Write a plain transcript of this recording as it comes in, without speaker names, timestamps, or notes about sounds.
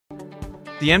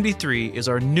The MD3 is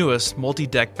our newest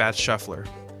multi-deck batch shuffler.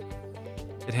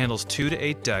 It handles 2 to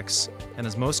 8 decks and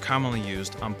is most commonly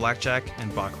used on blackjack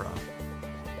and baccarat.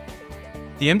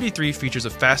 The MD3 features a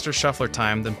faster shuffler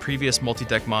time than previous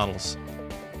multi-deck models.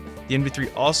 The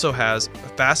MD3 also has a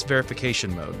fast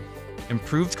verification mode,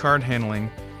 improved card handling,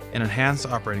 and enhanced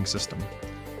operating system.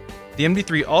 The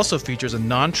MD3 also features a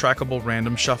non-trackable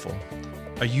random shuffle,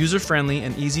 a user-friendly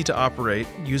and easy-to-operate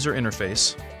user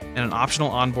interface, and an optional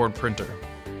onboard printer,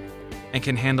 and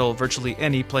can handle virtually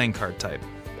any playing card type.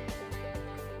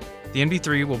 The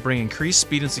MD3 will bring increased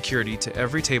speed and security to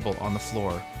every table on the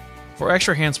floor. For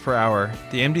extra hands per hour,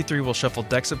 the MD3 will shuffle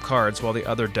decks of cards while the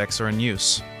other decks are in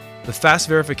use. The fast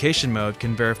verification mode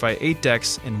can verify 8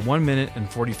 decks in 1 minute and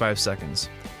 45 seconds.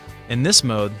 In this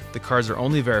mode, the cards are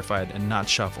only verified and not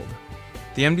shuffled.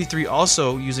 The MD3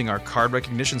 also, using our card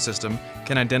recognition system,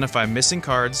 can identify missing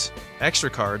cards, extra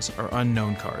cards, or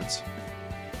unknown cards.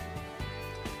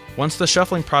 Once the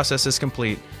shuffling process is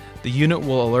complete, the unit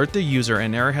will alert the user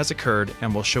an error has occurred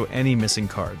and will show any missing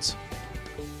cards.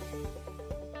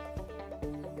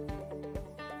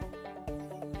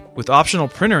 With optional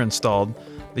printer installed,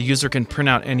 the user can print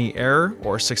out any error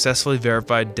or successfully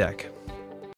verified deck.